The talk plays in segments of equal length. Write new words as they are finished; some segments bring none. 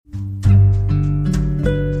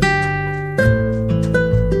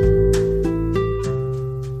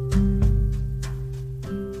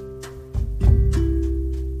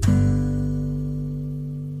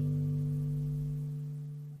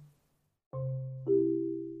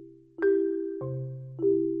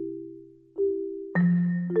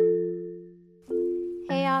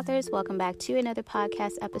authors, welcome back to another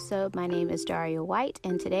podcast episode. My name is Daria White,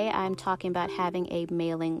 and today I'm talking about having a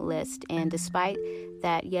mailing list. And despite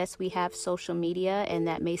that, yes, we have social media, and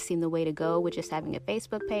that may seem the way to go with just having a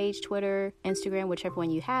Facebook page, Twitter, Instagram, whichever one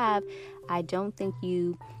you have, I don't think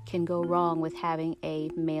you can go wrong with having a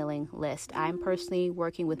mailing list. I'm personally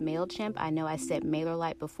working with MailChimp. I know I said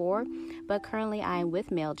MailerLite before, but currently I am with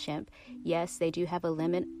MailChimp. Yes, they do have a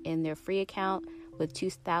limit in their free account with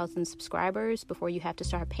 2,000 subscribers before you have to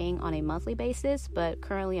start paying on a monthly basis, but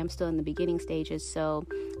currently I'm still in the beginning stages, so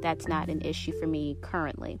that's not an issue for me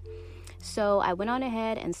currently. So I went on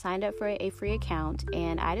ahead and signed up for a free account,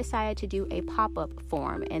 and I decided to do a pop-up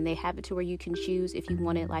form, and they have it to where you can choose if you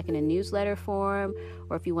want it like in a newsletter form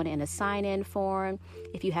or if you want it in a sign-in form.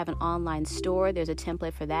 If you have an online store, there's a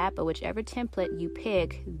template for that, but whichever template you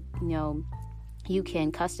pick, you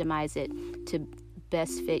can customize it to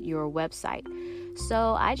best fit your website.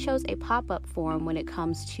 So I chose a pop-up form when it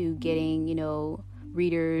comes to getting,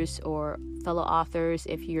 readers or fellow authors,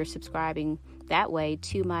 if you're subscribing that way,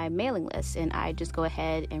 to my mailing list. And I just go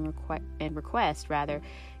ahead and request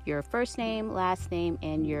your first name, last name,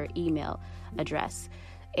 and your email address.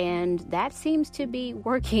 And that seems to be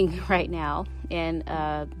working right now. And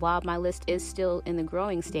while my list is still in the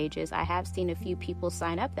growing stages, I have seen a few people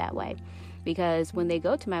sign up that way, because when they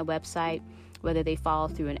go to my website, whether they follow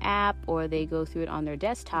through an app or they go through it on their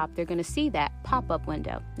desktop, they're going to see that pop-up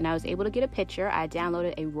window. And I was able to get a picture. I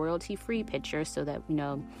downloaded a royalty-free picture so that,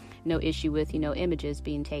 no issue with, images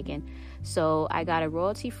being taken. So I got a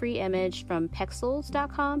royalty-free image from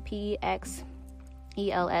Pexels.com,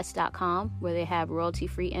 PEXELS.com, where they have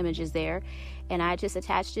royalty-free images there. And I just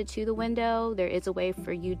attached it to the window. There is a way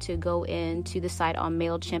for you to go into the site on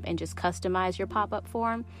MailChimp and just customize your pop-up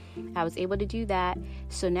form. I was able to do that.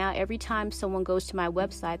 So now every time someone goes to my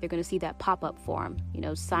website, they're going to see that pop-up form.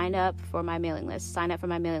 Sign up for my mailing list. Sign up for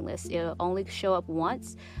my mailing list. It'll only show up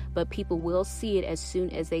once, but people will see it as soon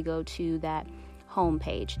as they go to that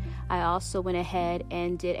homepage. I also went ahead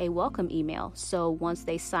and did a welcome email. So once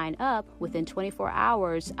they sign up, within 24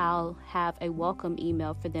 hours, I'll have a welcome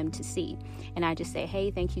email for them to see. And I just say,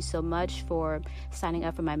 hey, thank you so much for signing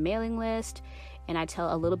up for my mailing list. And I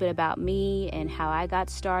tell a little bit about me and how I got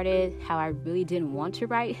started, how I really didn't want to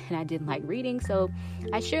write and I didn't like reading. So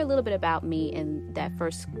I share a little bit about me in that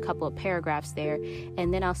first couple of paragraphs there.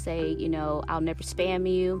 And then I'll say, I'll never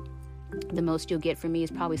spam you. The most you'll get from me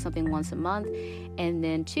is probably something once a month. And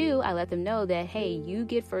then 2, I let them know that, hey, you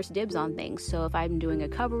get first dibs on things. So if I'm doing a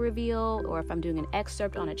cover reveal or if I'm doing an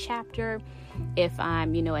excerpt on a chapter, if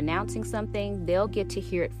I'm, announcing something, they'll get to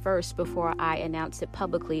hear it first before I announce it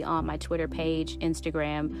publicly on my Twitter page,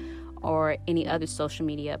 Instagram, or any other social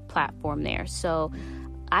media platform there. So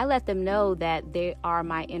I let them know that they are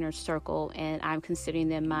my inner circle and I'm considering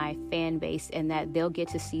them my fan base and that they'll get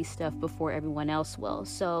to see stuff before everyone else will.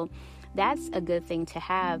 So that's a good thing to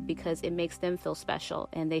have because it makes them feel special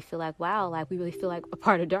and they feel like, wow, like we really feel like a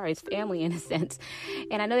part of Daria's family in a sense.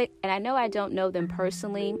 And I know I don't know them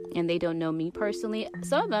personally and they don't know me personally.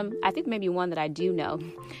 Some of them, I think maybe one that I do know,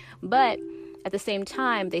 but at the same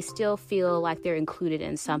time, they still feel like they're included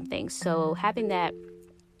in something. So having that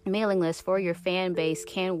mailing list for your fan base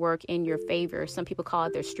can work in your favor. Some people call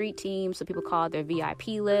it their street team. Some people call it their VIP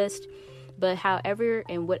list. But however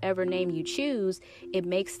and whatever name you choose, it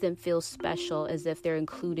makes them feel special as if they're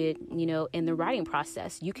included, in the writing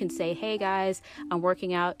process. You can say, hey guys, I'm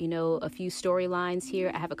working out, a few storylines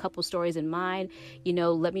here. I have a couple stories in mind.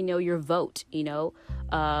 Let me know your vote,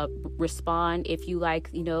 respond if you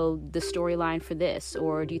like, the storyline for this,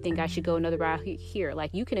 or do you think I should go another route here?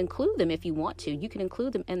 Like you can include them if you want to. You can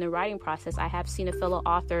include them in the writing process. I have seen a fellow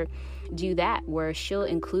author do that where she'll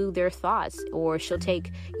include their thoughts or she'll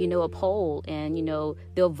take, a poll and,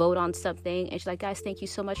 they'll vote on something. And she's like, guys, thank you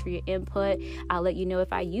so much for your input. I'll let you know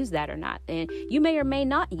if I use that or not. And you may or may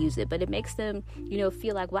not use it, but it makes them,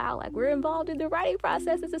 feel like, wow, like we're involved in the writing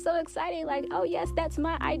process. This is so exciting. Like, oh yes, that's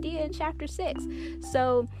my idea in chapter 6.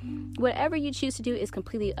 So whatever you choose to do is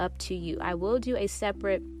completely up to you. I will do a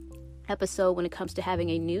separate episode when it comes to having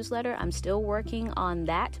a newsletter. I'm still working on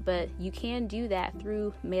that, but you can do that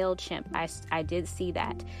through MailChimp. I did see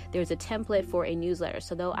that there's a template for a newsletter.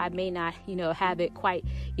 So though I may not, have it quite,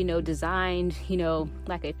 designed,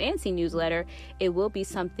 like a fancy newsletter, it will be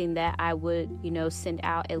something that I would, send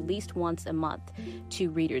out at least once a month to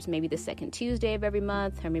readers, maybe the second Tuesday of every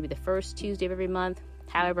month, or maybe the first Tuesday of every month,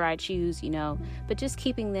 however I choose, but just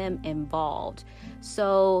keeping them involved.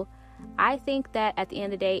 So I think that at the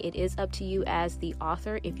end of the day, it is up to you as the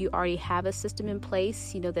author. If you already have a system in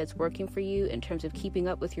place, that's working for you in terms of keeping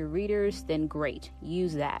up with your readers, then great,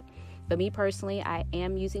 use that. But me personally, I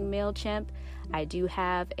am using MailChimp. I do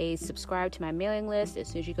have a subscribe to my mailing list. As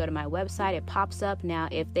soon as you go to my website, it pops up. Now,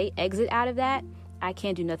 if they exit out of that, I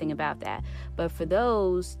can't do nothing about that. But for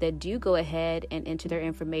those that do go ahead and enter their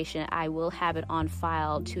information, I will have it on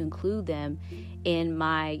file to include them in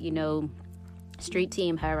my, street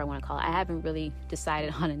team, however I want to call it. I haven't really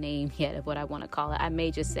decided on a name yet of what I want to call it. I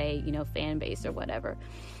may just say, fan base or whatever.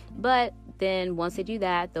 But then once they do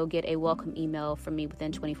that, they'll get a welcome email from me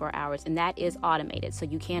within 24 hours. And that is automated. So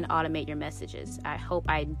you can automate your messages. I hope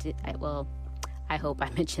I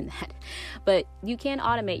mentioned that. But you can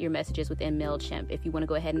automate your messages within MailChimp. If you want to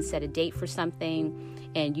go ahead and set a date for something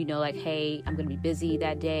and hey, I'm going to be busy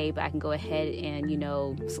that day, but I can go ahead and,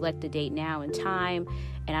 select the date now and time.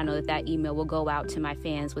 And I know that email will go out to my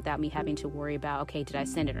fans without me having to worry about, okay, did I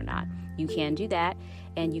send it or not? You can do that.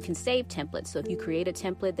 And you can save templates. So if you create a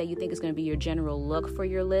template that you think is going to be your general look for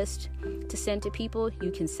your list to send to people,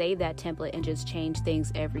 you can save that template and just change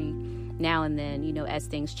things every now and then, as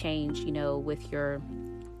things change, with your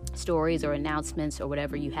stories or announcements or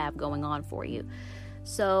whatever you have going on for you.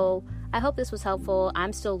 So I hope this was helpful.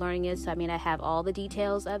 I'm still learning it. So, I have all the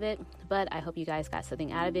details of it, but I hope you guys got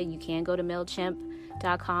something out of it. You can go to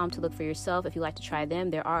MailChimp.com to look for yourself if you like to try them.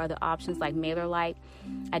 There are other options like MailerLite.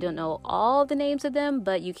 I don't know all the names of them,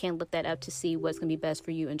 but you can look that up to see what's going to be best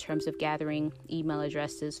for you in terms of gathering email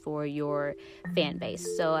addresses for your fan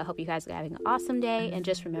base. So I hope you guys are having an awesome day. And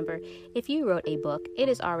just remember, if you wrote a book, it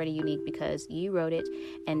is already unique because you wrote it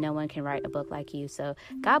and no one can write a book like you. So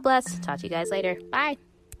God bless. Talk to you guys later. Bye.